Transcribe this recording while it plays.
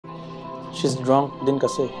She's drunk din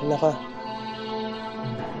kasi. Hala ka.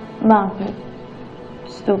 Bakit?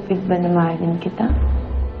 Stupid ba na mahalin kita?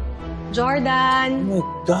 Jordan! Oh my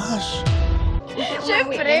gosh!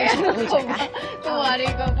 Siyempre, ano ko ba? Kumari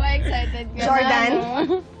ko pa, excited ka Jordan? na,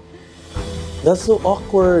 no? That's so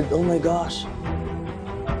awkward. Oh my gosh.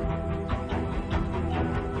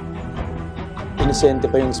 Inisente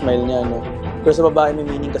pa yung smile niya, no? Pero sa babae may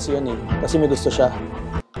meaning kasi yun eh. Kasi may gusto siya.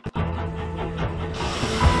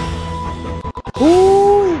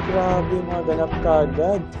 Uy! Grabe, mga ganap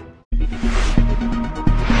kagad.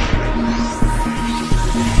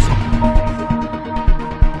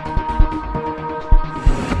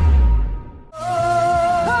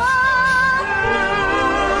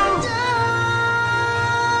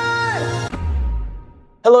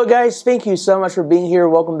 Hello guys, thank you so much for being here.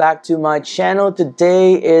 Welcome back to my channel.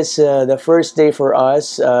 Today is the first day for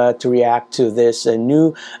us to react to this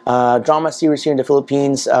new drama series here in the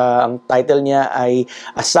Philippines. Ang title niya ay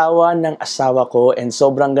Asawa ng Asawa Ko, and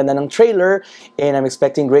sobrang ganda ng trailer, and I'm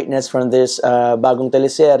expecting greatness from this bagong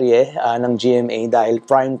teleserye ng GMA dahil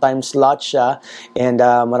prime time slot siya, and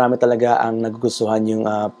marami talaga ang nagugustuhan yung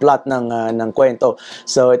plot ng kwento.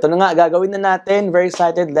 So ito na nga, gagawin na natin. Very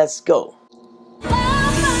excited, let's go!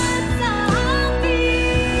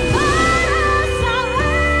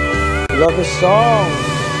 Love the song.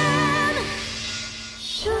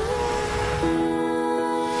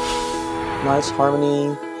 Nice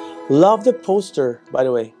harmony. Love the poster, by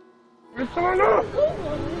the way.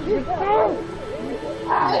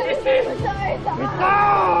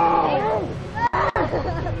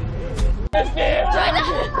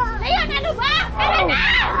 Ayan, ano ba? Tara na!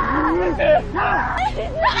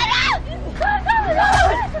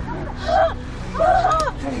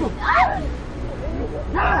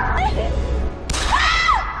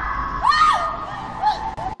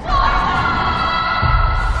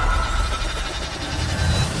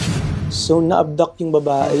 So, na-abduct yung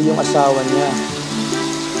babae, yung asawa niya.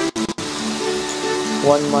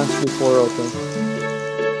 1 month before, okay.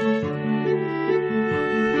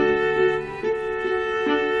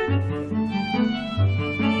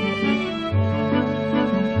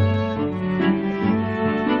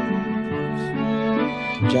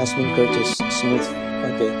 Jasmine Curtis Smith.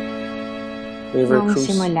 Okay. River Noong Cruise.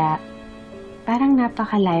 simula, parang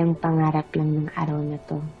napakalayong pangarap lang ng araw na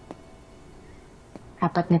to.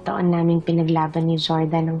 4 na taon naming pinaglaban ni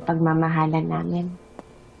Jordan ang pagmamahalan namin.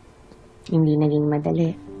 Hindi naging madali.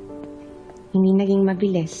 Hindi naging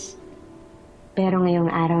mabilis. Pero ngayong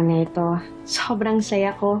araw na ito, sobrang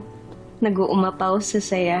saya ko. Nag-uumapaw sa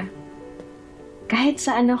saya. Kahit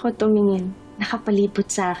saan ako tumingin, nakapalipot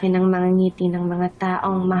sa akin ang mga ngiti ng mga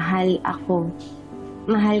taong mahal ako.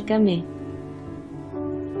 Mahal kami.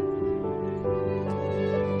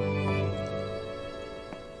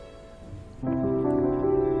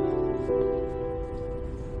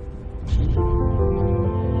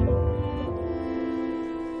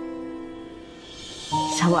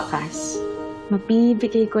 Sa wakas,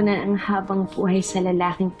 mabibigay ko na ang habang buhay sa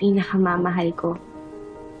lalaking pinakamamahal ko.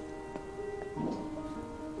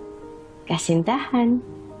 Kasintahan,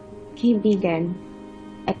 kaibigan,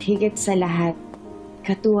 at higit sa lahat,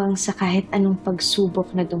 katuwang sa kahit anong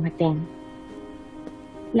pagsubok na dumating.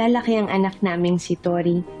 Lalaki ang anak naming si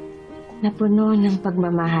Tori, na puno ng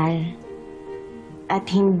pagmamahal. At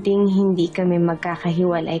hinding-hindi kami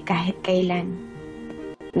magkakahiwalay kahit kailan.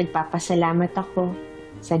 Nagpapasalamat ako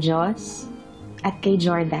sa Diyos at kay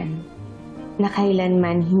Jordan na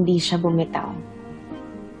kailanman hindi siya bumitaw.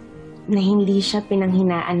 Na hindi siya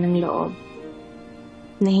pinanghinaan ng loob.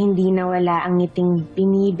 Na hindi nawala ang ngiting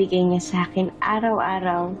binibigay niya sa akin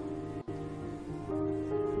araw-araw.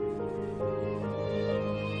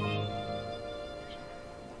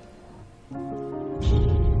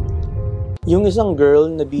 Yung isang girl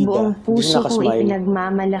na bida, Buong puso kong nakasmile.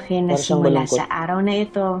 ipinagmamalaki na Para siyang simula malungkot. sa araw na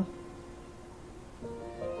ito.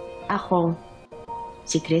 Ako,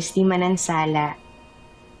 si Christy Manansala,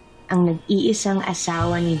 ang nag-iisang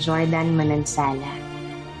asawa ni Jordan Manansala.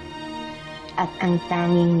 At ang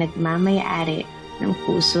tanging nagmamayari ng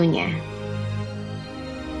puso niya.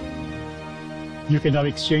 You can now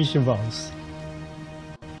exchange your vows.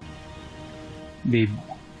 Babe,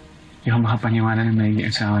 hindi ako makapaniwala na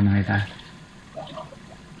magiging asawa na kita.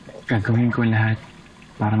 Gagawin ko lahat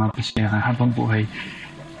para mapasaya ka habang buhay.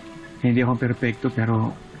 Hindi ako perpekto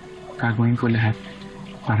pero gagawin ko lahat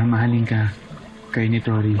para mahalin ka kay ni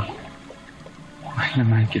Tori. Mahal na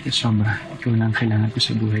mahal kita sobra. Ikaw lang kailangan ko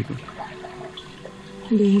sa buhay ko.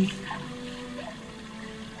 Babe,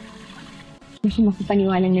 hindi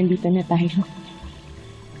makapaniwalang nandito na tayo.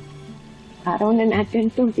 Araw na natin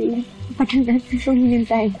to, babe. Pagka natin tumingin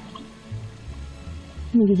tayo.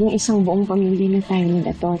 Magiging isang buong pamilya na tayo ni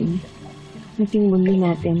Tori. Natingmunin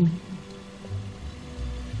natin.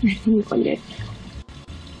 Natin ulit.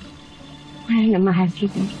 Mahal na mahal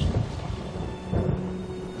kita.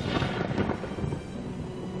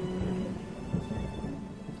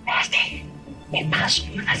 Bestie,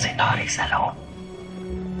 ipasok mo na si Tori sa loob.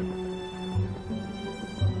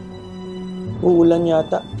 Uulan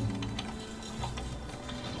yata.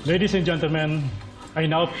 Ladies and gentlemen,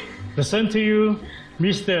 I now present to you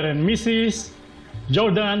Mr. and Mrs.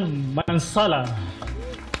 Jordan Mansala.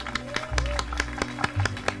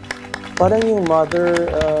 Parang yung mother,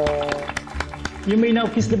 You may now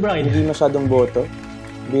kiss the bride. hindi masyadong boto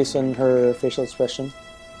based on her facial expression.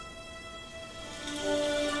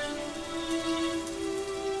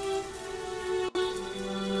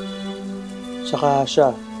 Saka siya,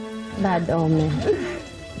 Bad omen.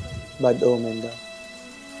 bad omen daw.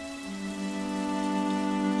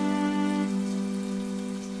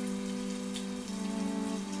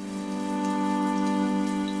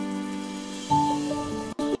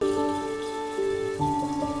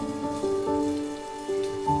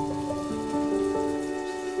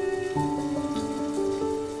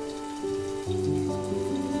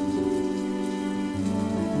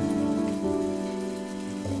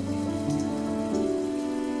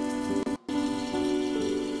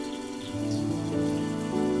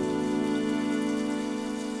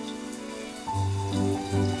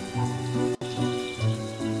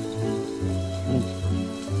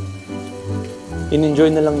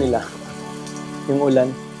 In-enjoy na lang nila yung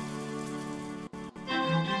ulan.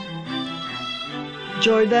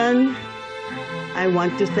 Jordan, I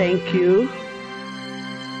want to thank you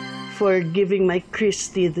for giving my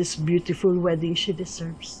Christy this beautiful wedding she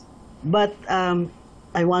deserves. But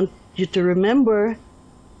I want you to remember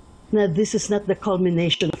that this is not the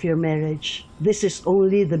culmination of your marriage. This is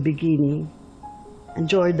only the beginning.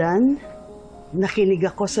 And Jordan, nakinig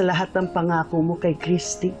ako sa lahat ng pangako mo kay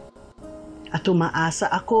Christy. At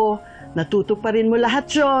umaasa ako, natutuparin mo lahat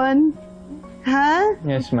yon. Ha?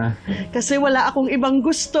 Yes, ma. Kasi wala akong ibang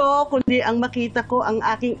gusto, kundi ang makita ko ang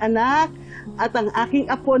aking anak at ang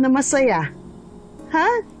aking apo na masaya.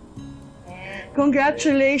 Ha?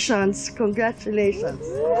 Congratulations! Congratulations!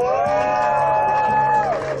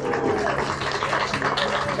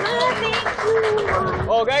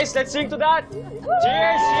 Oh, guys, let's sing to that.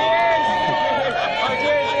 Cheers! Cheers! Oh,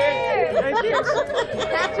 cheers! Cheers! Cheers! Cheers!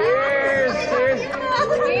 Cheers!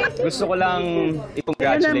 Gusto ko lang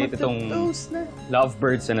i-congratulate itong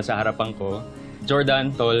lovebirds na nasa harapan ko.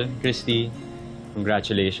 Jordan, Tol, Christy,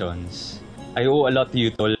 congratulations. I owe a lot to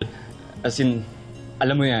you, Tol. As in,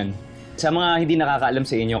 alam mo yan. Sa mga hindi nakakaalam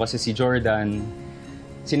sa inyo, kasi si Jordan,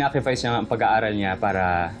 sinacrifice niya ang pag-aaral niya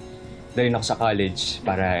para dalhin ako sa college,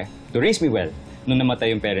 para to raise me well, nung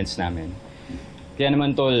namatay yung parents namin. Kaya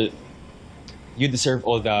naman, Tol, you deserve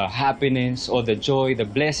all the happiness, all the joy, the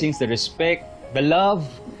blessings, the respect, the love,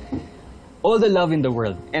 all the love in the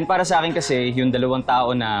world. And para sa akin kasi, yung dalawang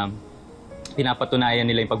tao na pinapatunayan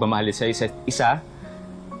nila yung pagmamahal sa isa't isa,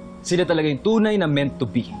 sila talaga yung tunay na meant to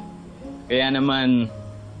be. Kaya naman,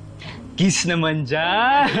 kiss naman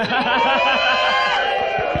dyan!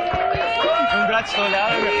 Congrats,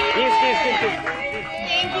 Tola! Kiss, kiss, kiss, kiss!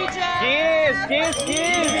 Thank you, Jack. Kiss, kiss,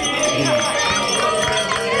 kiss!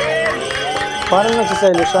 Parang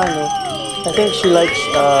nagsaselo siya, no? I think she likes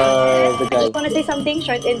the guy. I just want to say something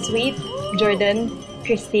short and sweet. Jordan,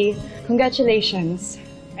 Christy, congratulations.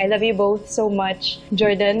 I love you both so much.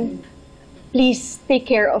 Jordan, please take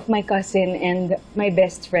care of my cousin and my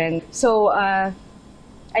best friend. So,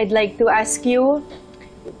 I'd like to ask you,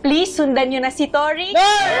 please sundan nyo na si Tori.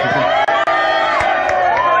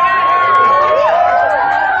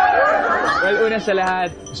 Well, una sa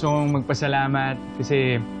lahat, gusto kong magpasalamat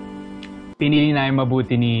kasi pinili namin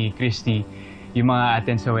mabuti ni Christy yung mga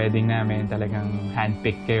attend sa wedding namin. Talagang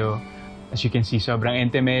handpicked kayo. As you can see, sobrang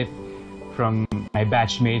intimate. From my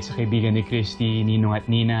batchmates, sa kaibigan ni Christy, Ninong at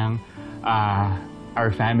Ninang, our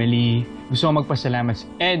family. Gusto kong magpasalamat.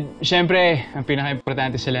 And syempre, ang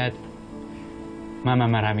pinaka-importante sa lahat, Mama,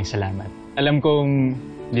 maraming salamat. Alam kong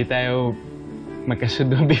hindi tayo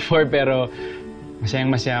magkasundo before, pero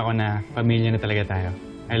masayang-masaya ako na pamilya na talaga tayo.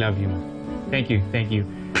 I love you, Ma. Thank you, thank you.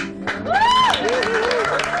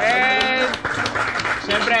 And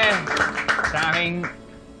syempre, sa aking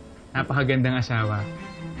napakagandang asawa,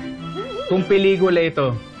 kung pelikula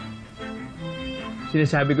ito,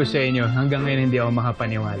 sinasabi ko sa inyo, hanggang ngayon hindi ako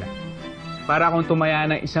makapaniwala. Para akong tumaya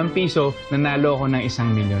ng 1 piso, nanalo ako ng 1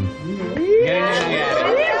 milyon. Ganun yung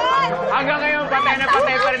nangyari. Hanggang ngayon, patay na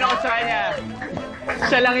patay pa rin ako sa kanya.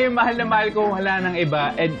 Siya lang yung mahal na mahal ko, wala nang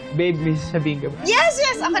iba. And babe, may sasabihin ka ba? Yes,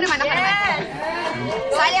 yes! Ako naman, ako naman.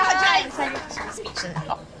 Sali ako dyan!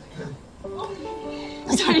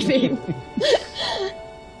 Sorry, babe.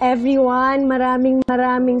 Everyone,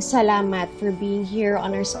 maraming salamat for being here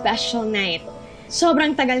on our special night.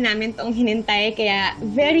 Sobrang tagal namin itong hinintay, kaya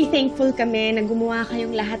very thankful kami na gumawa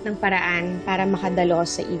kayong lahat ng paraan para makadalo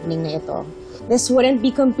sa evening na ito. This wouldn't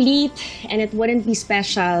be complete and it wouldn't be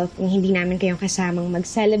special kung hindi namin kayong kasamang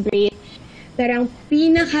mag-celebrate. Pero ang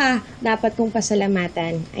pinaka dapat kong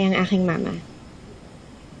pasalamatan ay ang aking mama.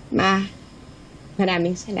 Ma,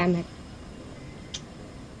 maraming salamat.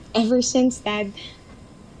 Ever since, Dad,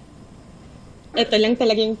 ito lang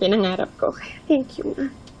talaga yung pinangarap ko. Thank you,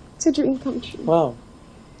 Ma. It's a dream come true. Wow.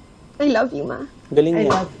 I love you, Ma. Galing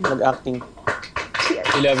niya. Mag-acting. Cheers.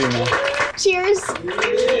 I love you, ma. Cheers!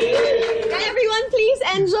 Everyone, please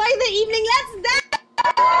enjoy the evening. Let's dance!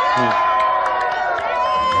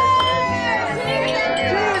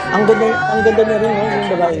 Ang ganda na rin, no? Yung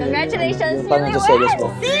babae. Congratulations, Yung parang nagsaselos mo.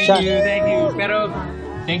 Siya. Thank you. Pero,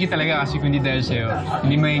 thank you talaga kasi kung hindi dahil sa'yo,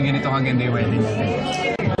 hindi maging ganito kaganda yung wedding.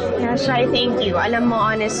 Nasha, thank you. Alam mo,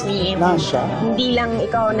 honestly, Nasha? hindi lang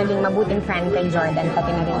ikaw naging mabuting friend kay Jordan,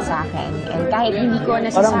 pati na rin sa akin. And kahit hindi ko Parang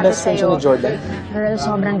nasasabi best friend siya sa'yo, ni Jordan. girl,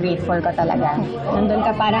 sobrang grateful ko talaga. Nandun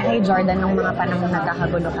ka para kay Jordan nung mga panahon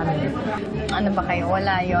nagkakagulo kami. Ano ba kayo?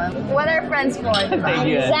 Wala yun. What are friends for, diba? Thank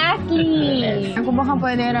you. Exactly! Kung baka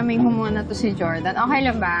pwede raming mo muna to si Jordan. Okay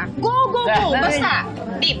lang ba? Go! Basta!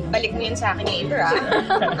 Babe, balik mo yun sa akin later, ah.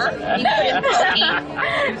 Hindi ko yun.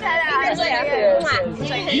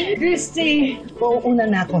 Okay. Christy!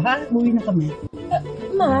 Uuuna na ako, ha? Uwi na kami.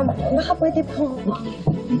 Ma, baka pwede po.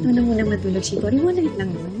 Dito na muna matulog si Tori. 1 night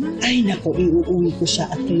lang naman, Ma. Ay, naku, iuuwi ko siya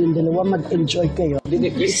at kayong dalawa mag-enjoy kayo.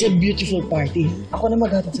 It's a beautiful party. Ako na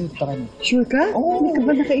maghatid sa'yo ito kanya. Sure ka? Oo. Hindi ka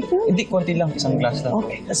ba nakaipon? Hindi, konti lang. Isang glass lang.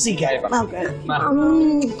 Okay, sige. Okay.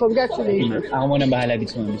 Congratulations. Ako muna bahala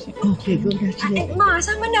dito sa mga bisita. Okay, congratulations. Ma,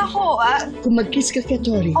 sama na ako, ah. Kung mag-kiss ka kay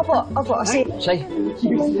Tori. Opo. Sige. Shay,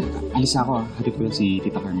 alis ako, hatid ko lang si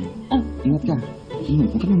Tita Carmen. Ingat ka.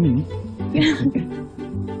 Huwag ka naman,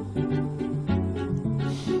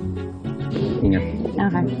 Ingat.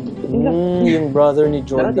 Okay. Yung brother ni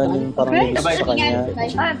Jordan, yung parang may gusto sa kanya.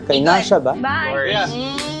 Kay Nasha ba? Bye! Gloria.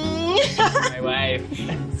 My wife.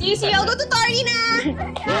 See you. I'll go to Tori na!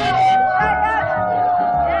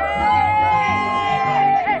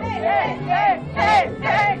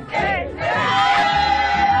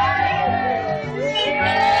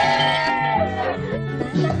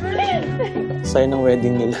 Saya ng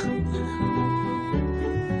wedding nila.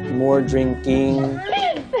 More drinking.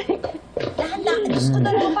 Gusto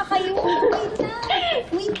na pa kayo.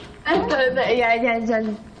 Wait.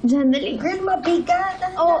 Yan. Diyan, dali. Girl, mabigat.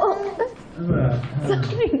 Oo.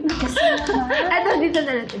 Sorry. Ito, dito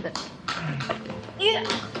na lang. Dito.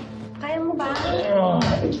 Kaya mo ba?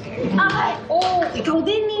 Ay! Ikaw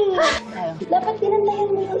din eh. Dapat pinandayan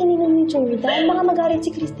mo yung ininom ni Jordan. Baka magalit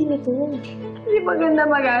si Christy nito. Hindi maganda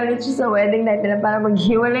mag-alit siya sa wedding night nila para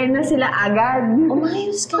maghiwalay na sila agad.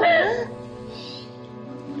 Umayos ka na.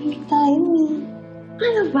 Hindi tayo eh.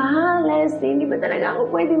 Ano ba, Leslie? Hindi ba talaga ako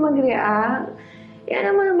pwede mag-react? Yan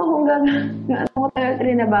naman naman kung gaano ko talaga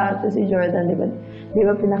trinabaho si Jordan, di ba? Di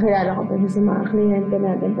ba pinakilala ko pa siya sa mga kliyente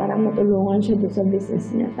natin para matulungan siya doon sa business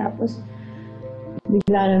niya. Tapos,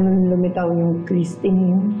 bigla naman lumitaw yung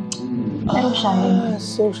Christine yun. Pero siya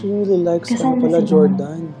So she really likes Kasal na pala si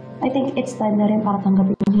Jordan. I think it's time na rin para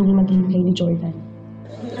tanggapin yung hindi maging play ni Jordan.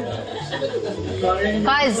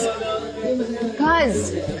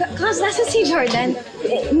 Cuz, nasa si Jordan?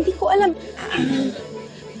 Hindi ko alam.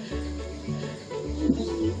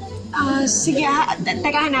 Sige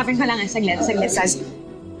teka, hanapin ko lang. Saglit, Cuz.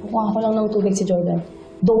 Kukuha ko lang ng tubig si Jordan.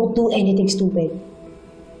 Don't do anything stupid.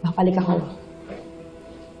 Makapalik ako.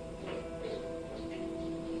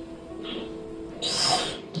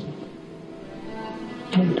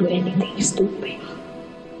 Don't do anything stupid.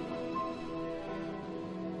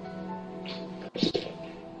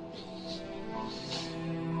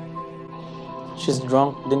 She's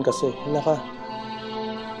drunk din kasi. Hala ka.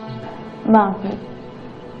 Bakit?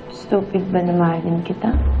 Stupid ba na mahalin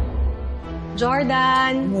kita?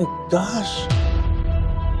 Jordan! Oh my gosh!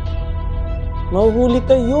 Mahuhuli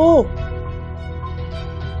kayo!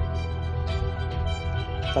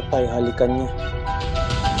 Patay, halikan niya.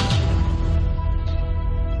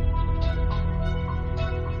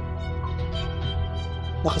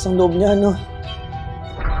 Lakas ang loob niya, no?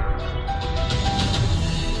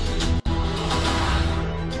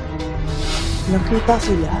 Nakita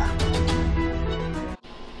sila.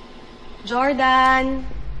 Jordan!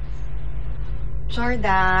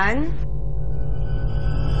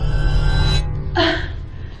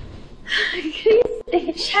 Christy!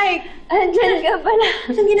 Shai! Andyan ka pala.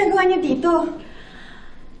 Anong ginagawa niyo dito?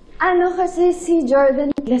 Ano kasi si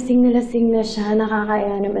Jordan, lasing na siya.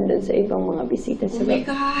 Nakakaya naman doon sa ibang mga bisita sa Oh my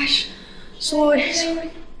gosh! Sorry.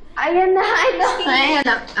 Ayan na, ayan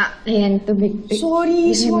na. Ayan, tubig.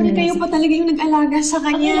 Sorry kayo pa talaga yung nag-alaga sa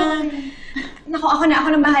kanya. Naku, ako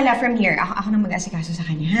na bahala from here. Ako na mag-asikaso sa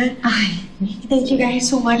kanya, ha? Ay, thank you guys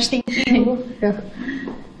so much. Thank you.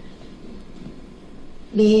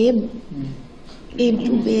 Babe? Babe,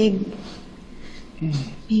 tubig.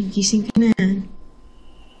 Babe, gising ka na.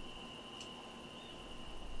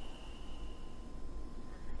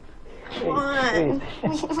 Come on.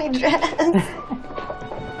 My dress.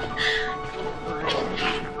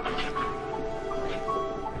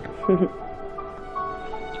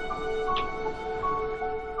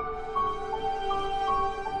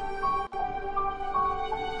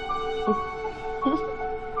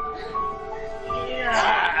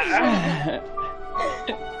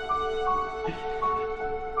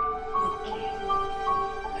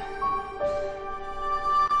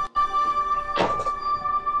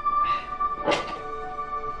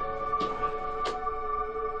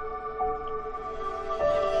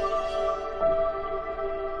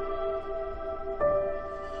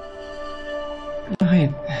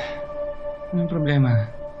 Bakit? Anong problema?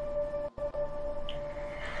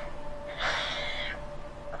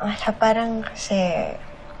 Wala, parang kasi...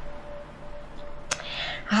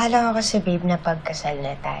 Akala ko kasi, babe, na pagkasal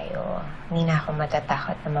na tayo, hindi na ako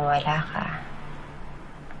matatakot na mawala ka.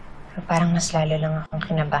 Pero parang mas lalo lang akong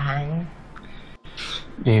kinabahan.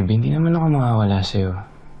 Babe, hindi naman ako mawawala sa'yo.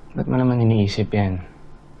 Ba't mo naman iniisip yan?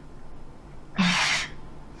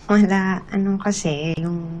 Wala, kasi,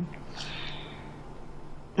 nung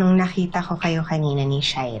nakita ko kayo kanina ni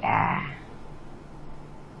Shaira,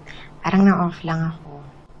 parang na-off lang ako.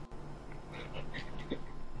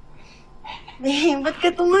 Babe, ba't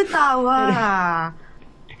ka tumatawa?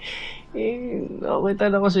 Nakakita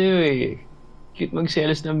na ko sa'yo eh. Cute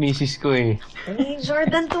magselos ng misis ko eh.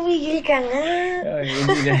 Jordan, tumigil ka nga.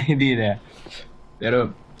 Ay, hindi na.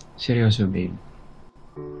 Pero, seryoso babe.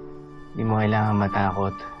 Hindi mo kailangan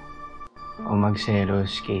matakot o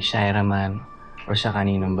magselos kay Shaira man o sa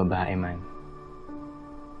kaninong babae man.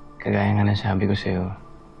 Kagaya nga nasabi ko sa'yo,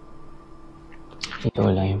 ito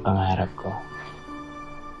lang yung pangarap ko.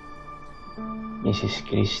 Mrs.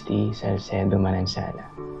 Christy Salcedo Manansala.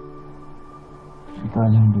 Ito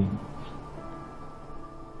lang, babe.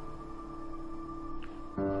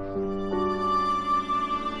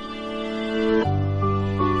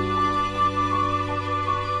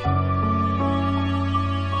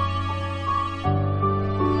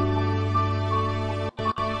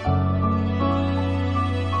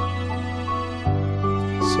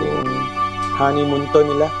 So, honeymoon to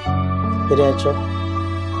nila. Diretso.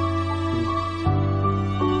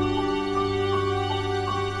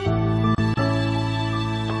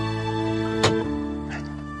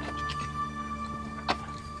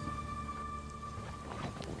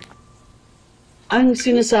 Ang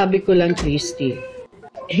sinasabi ko lang, Christy,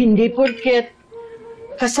 hindi porket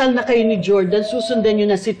kasal na kayo ni Jordan, susundan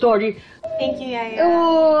niyo na si Tori. Thank you, Yaya.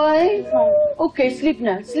 Oy! Okay, sleep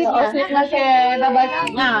na. Sleep na. Sleep na siya. Bye-bye.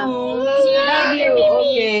 Love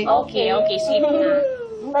you. Okay. Okay, sleep na.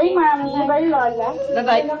 Bye, Mami. Bye, Lola.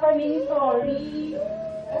 Bye-bye. Na kami ni Tori.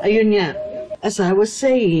 Ayun nga, as I was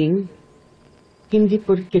saying, hindi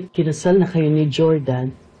porket kinasal na kayo ni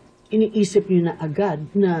Jordan, iniisip niyo na agad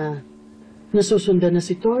na nasusundan na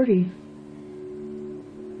si Tori.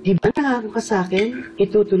 Di ba nangako ka sa akin?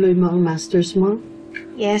 Itutuloy mo ang masters mo?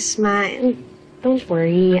 Yes, Ma. And don't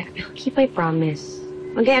worry. I'll keep my promise.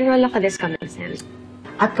 Mag-enroll ako this coming sem.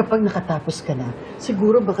 At kapag nakatapos ka na,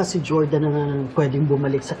 siguro baka si Jordan na pwedeng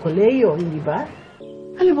bumalik sa koleyo, hindi ba?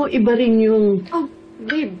 Alam mo, iba rin yung... Oh,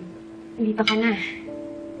 babe. Dito ka na.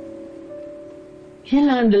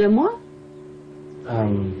 Yan lang ang dala mo?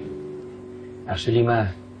 Actually, Ma,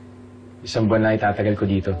 isang buwan lang itatagal ko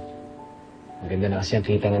dito. Maganda na kasi ang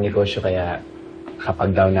kita ng negosyo, kaya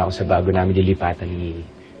kapag down na ako sa bago namin lilipatan ni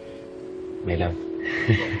Melaw.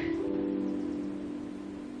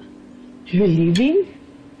 You're leaving?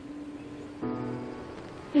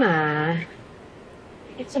 Ma,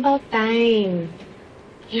 it's about time.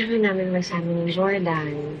 Kailangan namin magsama ni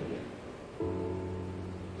Jordan.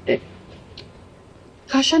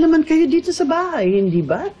 Kasya naman kayo dito sa bahay, hindi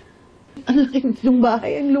ba? Ang laki ng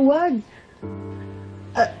bahay, ang luwag.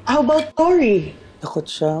 How about Tori? Takot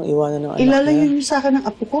siyang iwanan ng anak Ilalayo niya. niyo sa akin ang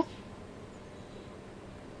apo ko?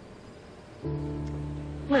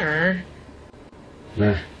 Ma,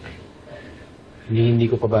 Ma, hindi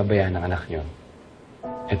ko pababayaan ang anak niyo.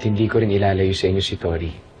 At hindi ko rin ilalayo sa inyo si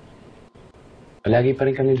Tori. Palagi pa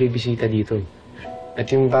rin kami bibisita dito. At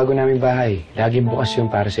yung bago naming bahay, laging bukas yung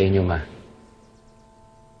para sa inyo, Ma.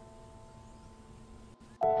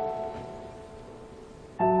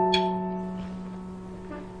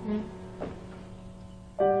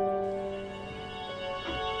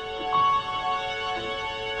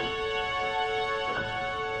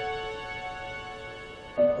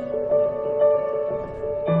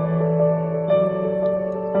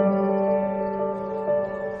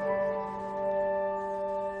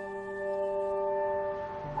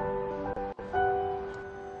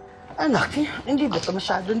 Anak, hindi ba ito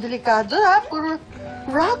masyadong delikado, ha? Puro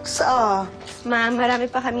rocks, ah. Ma'am, marami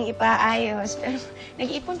pa kaming ipaayos. Pero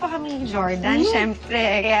nag-iipon pa kami ni Jordan,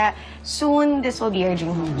 syempre. Kaya soon, this will be our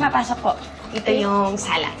dream home. Mapasok po. Ito yung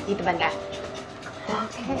sala. Dito banda.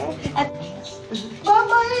 Okay. At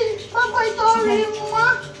Bye-bye! Bye-bye, Tori!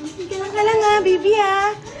 Ma! ganun ka lang nga, baby,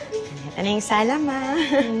 ha? Ito na yung sala, ma.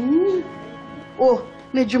 Oh,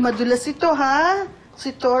 medyo madulas ito, ha?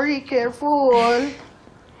 Si Tori, careful.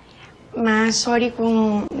 Ma, sorry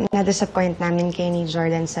kung na-disappoint namin kayo ni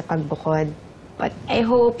Jordan sa pagbukod. But I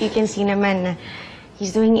hope you can see naman na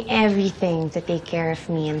he's doing everything to take care of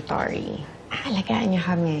me and Tori. Alagaan niyo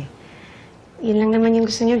kami. Yun lang naman yung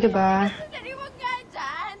gusto niyo, di ba? Dari, wag nga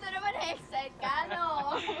dyan. Ito naman na-excite ka, no?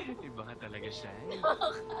 Iba ka talaga siya.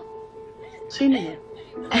 Sino yan?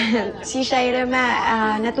 Si Shaira, ma.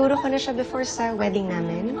 Naturo ko na siya before sa wedding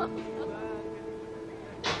namin.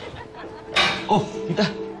 Oh, tita!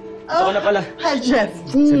 Ito ko na pala. Hi, Jeff.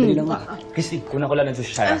 Sabi lang, Ma. Christy, kuna ko lang ng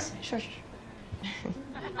Shara. Sure.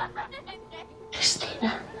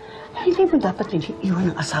 Christina, hindi mo dapat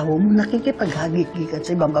iwan ang asawa mo nakikipaghagigigan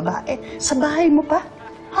sa ibang babae. Sa bahay mo pa.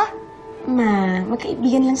 Ha? Ma,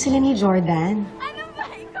 magkaibigan lang sila ni Jordan. Ano ba?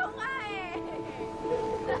 Ikaw nga eh.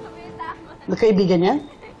 Magkaibigan yan?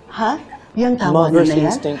 Ha? Yang tawa Mother's nila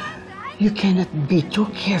yan? instinct. You cannot be too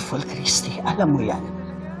careful, Christy. Alam mo yan.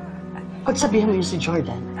 Pagsabihan mo yun si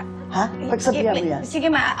Jordan. Ha? Pagsabihan mo yan. Sige,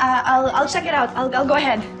 ma. I'll check it out. I'll go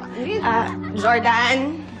ahead.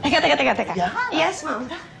 Jordan. Teka. Yeah. Yes, ma'am.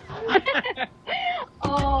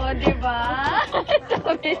 Oh, di ba?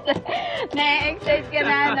 Na-excite ka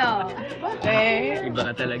na, no? Eh. Iba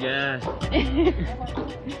ka talaga.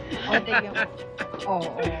 Oh, tingnan mo. Oo.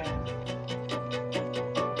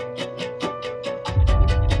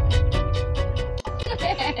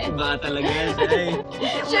 Iba ka talaga, Shay.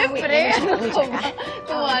 Siyempre. Ano ko ba?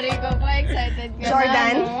 Kumari ko pa. Excited ka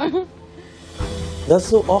Jordan? na, no? That's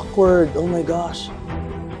so awkward. Oh my gosh.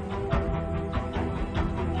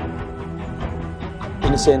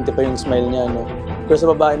 Inosente pa yung smile niya, no? Pero sa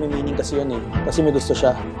babae may meaning kasi yun eh. Kasi may gusto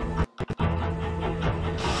siya.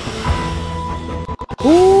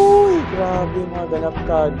 Uy! Grabe, maganap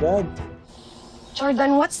ka agad.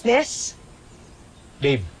 Jordan, what's this?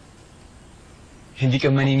 Babe, hindi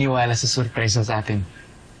ka maniniwala sa surpresa sa atin.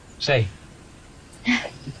 Shay,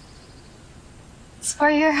 It's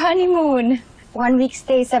for your honeymoon. 1 week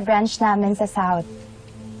stay sa branch namin sa South.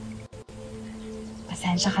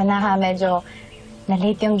 Pasensya ka na ha, medyo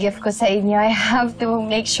na-late yung gift ko sa inyo. I have to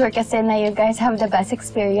make sure kasi na you guys have the best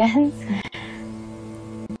experience.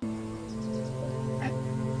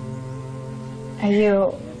 Are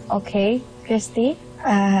you okay, Christy?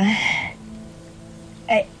 I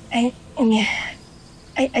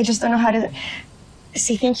just don't know how to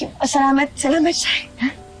say thank you. Salamat, Shay.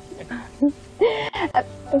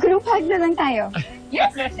 Group hug na lang tayo.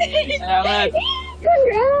 Yes! salamat!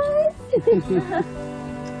 Congrats!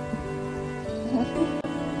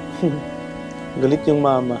 Galit yung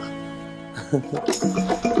mama.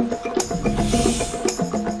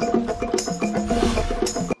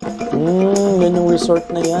 Yan yung resort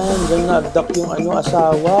na yan. Diyan na-abduct yung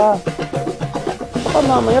asawa. Baka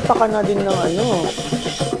mamaya paka na din ng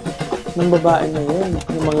ng babae na yun.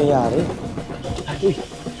 Yung mangyayari.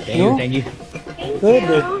 Thank you.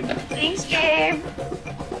 Pwede. Thanks, babe.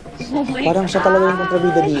 Oh my Parang siya talaga yung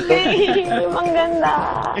kontrabida dito. Ang ganda.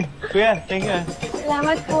 Kuya, thank you.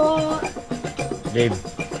 Salamat po. Babe,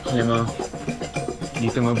 alam mo,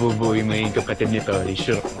 dito mabubuo yung magiging kapatid ni Tori,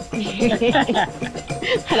 sure.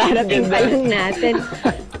 Hararating pa lang natin.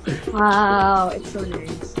 Wow, it's so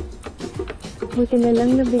nice. Buti na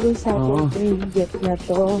lang nabigay sa akin yung gift na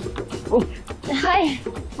to. Hi!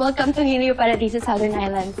 Welcome to Helio Paradiso, Southern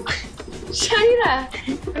Islands. Shaira!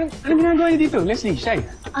 Ano ginagawa niyo dito? Leslie, Shay.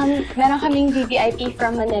 Meron kaming VVIP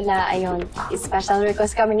from Manila. Ayun, special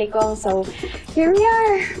request kami ni Kong. So, here we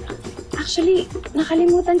are. Actually,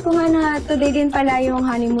 nakalimutan ko nga na today din pala yung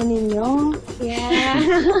honeymoon ninyo. Yeah.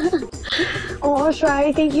 Oo,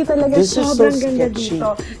 Shai. Thank you talaga. This is so Sobrang ganda sketchy.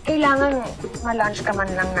 dito. Kailangan ma-lunch ka man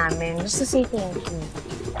lang namin. Just to say thank you.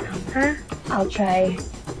 Ha? I'll try.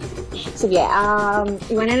 Sige,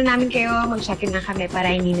 iwanan na namin kayo. Mag-check-in na kami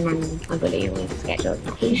para hindi naman magulo yung schedule.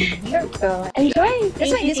 Okay? Sure. So, enjoy.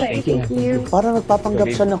 This way. Thank you. Parang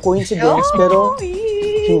nagpapanggap siya ng coincidence, pero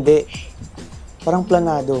hindi. Parang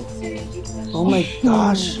planado. Oh my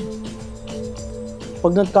gosh.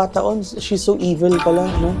 Pag nagkataon, she's so evil pala,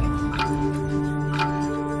 no?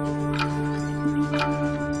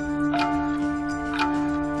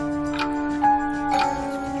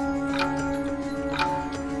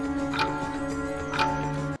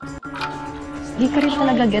 Di ka rin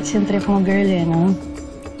talaga gets yung trip mo, girl, eh, no?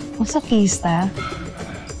 Kung sa pista,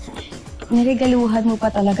 niregaluhan mo pa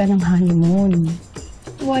talaga ng honeymoon.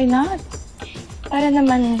 Why not? Para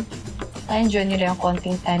naman, enjoy nila yung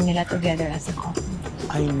konting time nila together as a couple.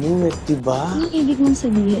 I knew it, diba? Anong ibig mong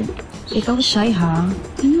sabihin? Ikaw shy, ha?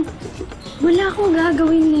 Ano? Wala akong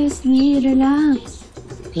gagawin, Leslie. Relax.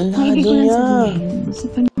 Ang ibig ko lang sabihin, sa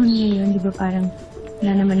panahon ngayon, di ba parang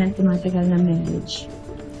wala naman ang tumatagal na marriage.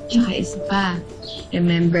 Tsaka isa pa,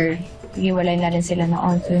 remember, hiwalay na rin sila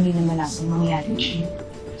noon, so hindi na malapang mangyari.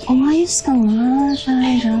 Umayos ka nga,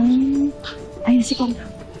 Sharon. Ayos ko.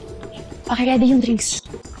 Pakiready yung drinks.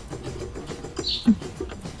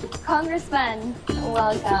 Congressman,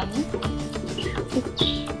 welcome.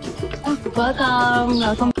 Oh, welcome.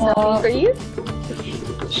 Welcome po. Something for you?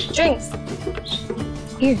 Drinks.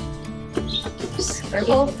 Here.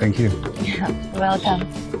 Purple. Thank you. Welcome.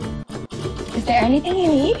 Is there anything you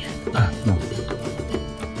need? No.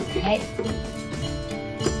 Right.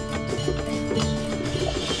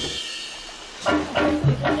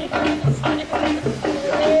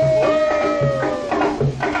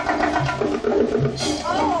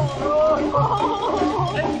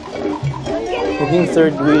 Maging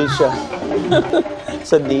third wheel siya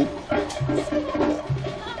sa date.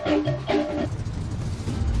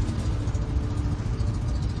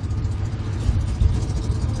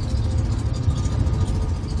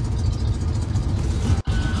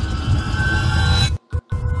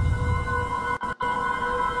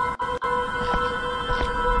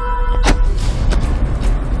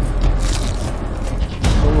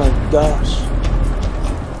 Oh my gosh.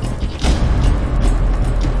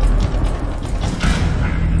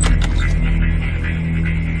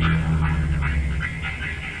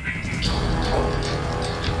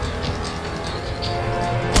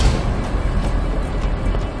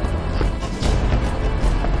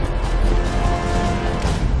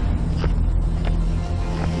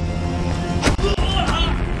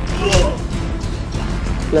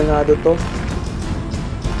 Planado to.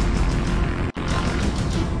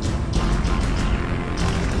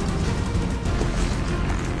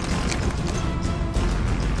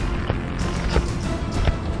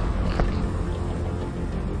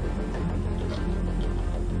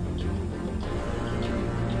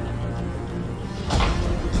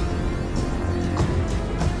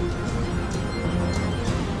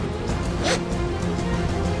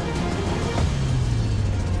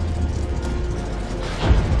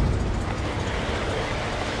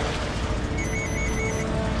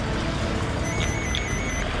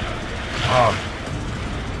 Oh.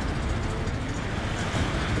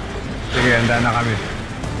 Sige, handa na kami.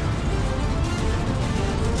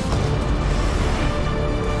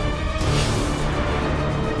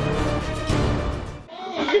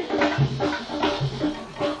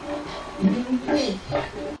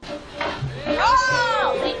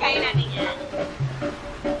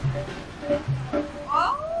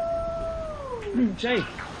 Shay!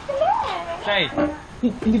 Shay!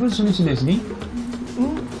 Hindi ba sunod si Leslie?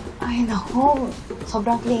 Ay, naku.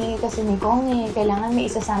 Sobrang clingy kasi ni Kong eh. Kailangan may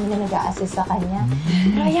isa sa amin na nag-a-assist sa kanya.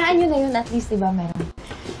 Pero hayaan nyo na yun. At least, di ba, meron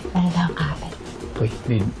lang kapit. Wait,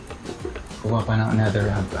 babe. Kuha pa ng another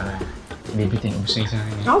round para bibitin mo sa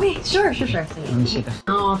akin. Okay, sure. Miss kita.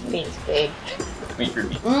 Oh, thanks, babe. Wait for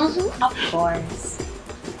me. Of course.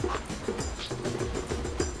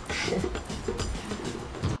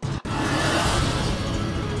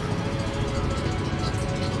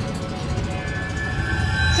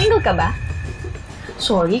 Single ka ba?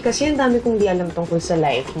 Sorry, kasi ang dami kong di alam tungkol sa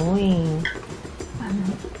life mo eh.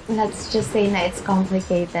 Let's just say na it's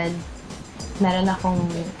complicated. Meron akong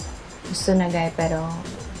gusto na guy, pero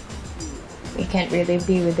we can't really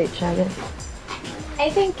be with each other. I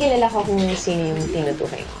think kilala ko kung sino yung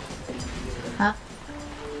tinutukoy ko. Ha?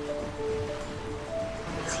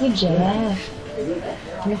 Si Jeff.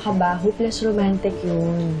 Ano ka ba? Hopeless romantic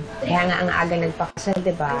yun. Kaya nga ang aga nagpakasal,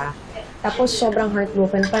 di ba? Tapos sobrang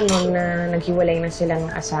heartbroken pa noon na naghiwalay na sila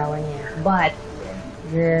ng asawa niya. But,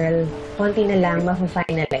 girl, konti na lang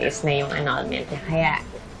ma-finalize na yung annulment niya. Kaya,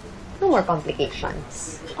 no more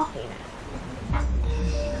complications. Okay na.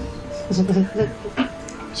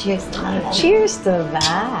 Cheers to that. Cheers to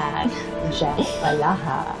that. Chef pala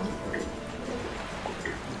ha.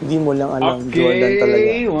 Hindi mo lang alam, Jordan talaga.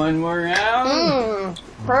 Okay, one more round.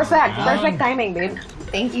 Perfect. Perfect timing, babe.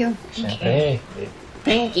 Thank you. Siyempre.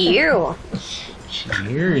 Thank you.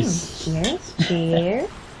 Cheers. Cheers.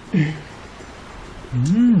 Cheers.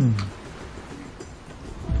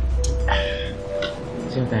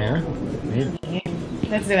 Sino tayo? Babe?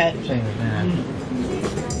 Let's do it. Sino tayo?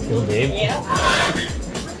 Go, babe. Yeah.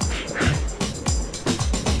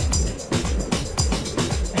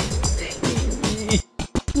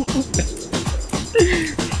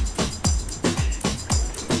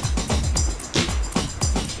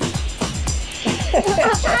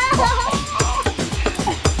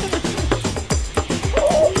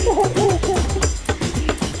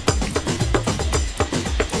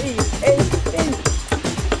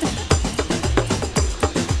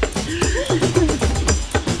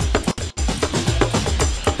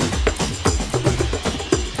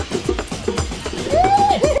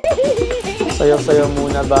 Sayo-sayo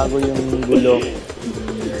muna bago yung gulo.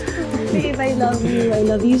 Babe, I love you. I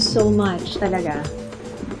love you so much. Talaga.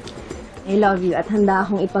 I love you. At handa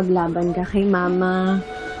akong ipaglaban ka kay mama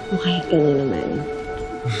o kahit kanino naman.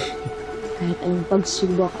 Kahit anong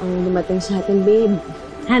pagsubok ang dumating sa atin, babe.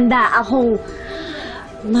 Handa akong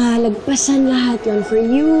malagpasan lahat yon for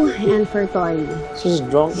you and for Tori. She's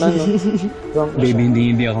drunk na, no? Drunk na siya.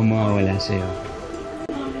 Baby, hindi ako mawawala sa'yo.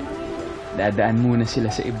 Dadaan muna sila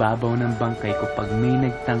sa ibabaw ng bangkay ko pag may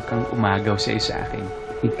nagtangkang umagaw sa akin.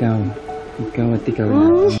 Ikaw at ikaw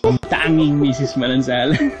lang. Ang tanging Mrs.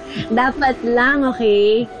 Malansala. Dapat lang,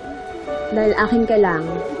 okay? Dahil akin ka lang.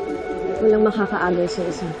 Walang makakaagaw sa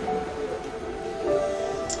isa.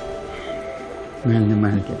 Mahal na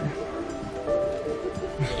mahal kita.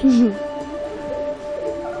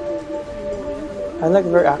 I like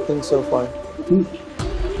her acting so far.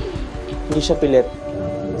 Hindi siya pilit.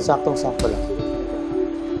 Saktong-sakto lang.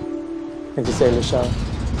 Nagsiselo siya.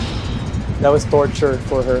 That was torture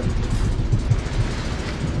for her.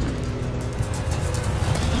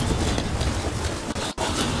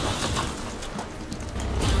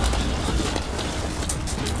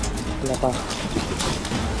 Wala pa.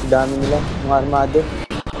 Dami nila, mga armado.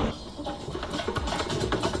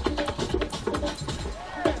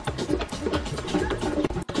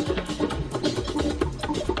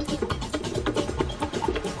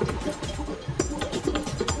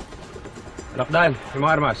 Lakdan, yung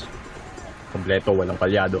mga armas. Kompleto, walang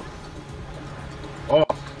palyado. Oh,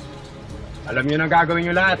 alam niyo na gagawin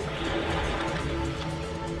niyo lahat.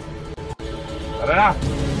 Tara na!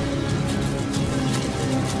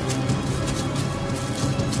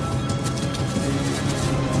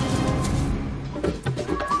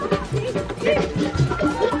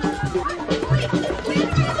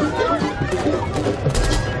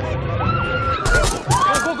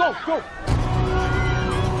 Go, go, go!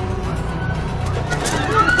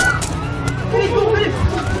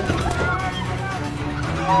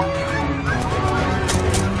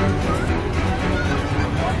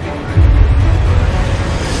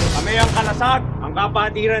 Kami ang kalasag, ang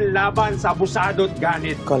kapatiran laban sa abusado at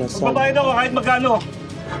ganit. Kalasag. Magbabayad ako kahit magkano.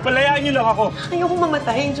 Palayaan niyo lang ako. Ayokong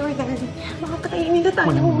mamatay, Jordan. Baka kainin na tayo.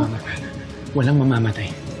 Walang mamamatay. Walang mamamatay.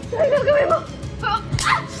 Ano gagawin mo?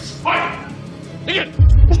 Hoy! Tigil!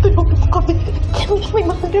 Gusto mo po kami. Kaya may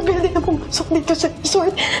mga rebelde na pumasok dito sa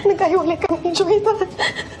resort. Nagkahiwalay kami, Jordan.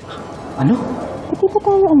 Ano? Hindi pa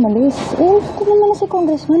tayo umalis. Ko naman na si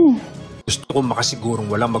Congressman eh. Gusto kong makasigurong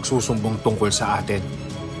walang magsusumbong tungkol sa atin.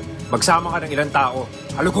 Magsama ka ng ilang tao.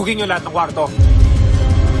 Halugugin niyo lahat ng kwarto.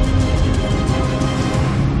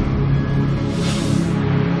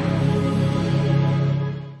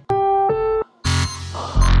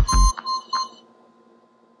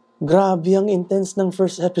 Grabe ang intense ng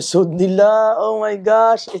first episode nila. Oh my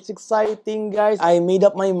gosh, it's exciting, guys. I made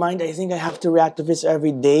up my mind. I think I have to react to this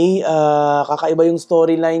every day. Kakaiba yung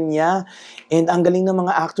storyline niya. And ang galing ng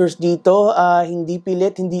mga actors dito. Hindi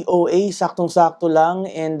pilit, hindi OA, saktong-sakto lang.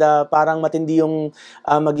 And parang matindi yung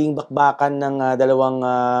maging bakbakan ng dalawang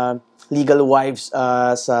legal wives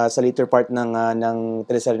sa later part ng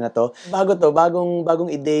teleserye na to.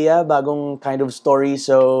 Bagong ideya, bagong kind of story.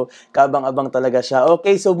 So, kabang-abang talaga siya.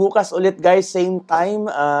 Okay, so bukas ulit guys, same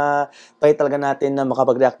time. Try talaga natin na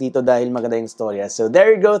makapag-react dito dahil maganda yung storya. So,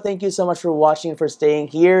 there you go. Thank you so much for watching, for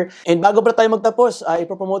staying here. And bago pa tayo magtapos,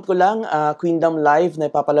 ipopromote ko lang Queendom Live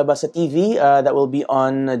na ipapalabas sa TV. That will be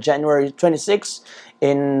on January 26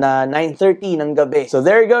 in 9:30 ng gabi. So,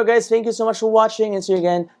 there you go guys. Thank you so much for watching and see you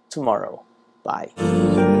again tomorrow. Bye.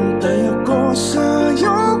 Hintay ako sa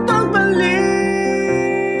iyong pagbalik.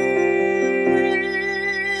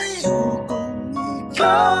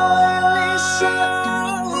 all